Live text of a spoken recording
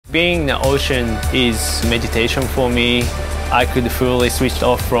Being in the ocean is meditation for me. I could fully switch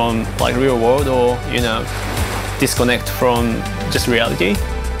off from like real world or, disconnect from just reality.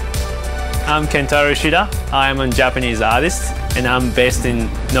 I'm Kentaro Shida. I'm a Japanese artist and I'm based in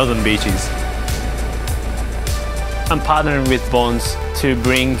northern beaches. I'm partnering with Bonds to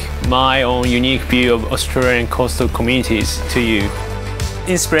bring my own unique view of Australian coastal communities to you.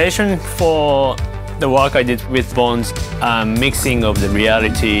 Inspiration for the work I did with Bonds, mixing of the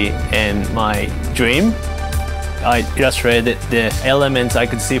reality and my dream. I illustrated the elements I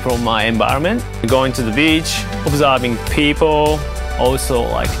could see from my environment. Going to the beach, observing people, also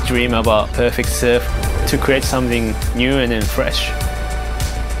like dream about perfect surf to create something new and then fresh.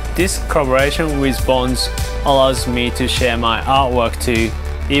 This collaboration with Bonds allows me to share my artwork to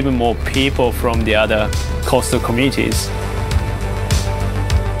even more people from the other coastal communities.